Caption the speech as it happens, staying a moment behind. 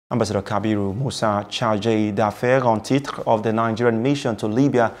Ambassador Kabiru Musa, chargé d'affaires en titre of the Nigerian mission to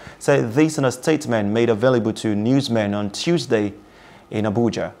Libya, said this in a statement made available to newsmen on Tuesday in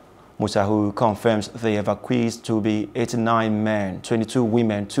Abuja. Musa, who confirms the evacuees to be 89 men, 22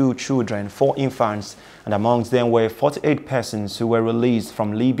 women, 2 children, 4 infants, and amongst them were 48 persons who were released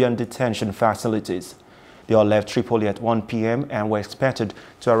from Libyan detention facilities. They all left Tripoli at 1 p.m. and were expected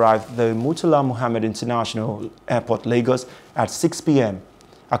to arrive at the Murtala Muhammed International Airport, Lagos, at 6 p.m.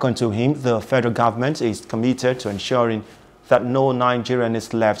 According to him, the federal government is committed to ensuring that no Nigerian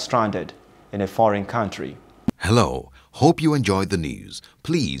is left stranded in a foreign country. Hello, hope you enjoyed the news.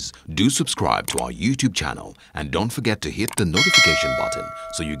 Please do subscribe to our YouTube channel and don't forget to hit the notification button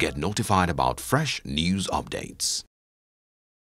so you get notified about fresh news updates.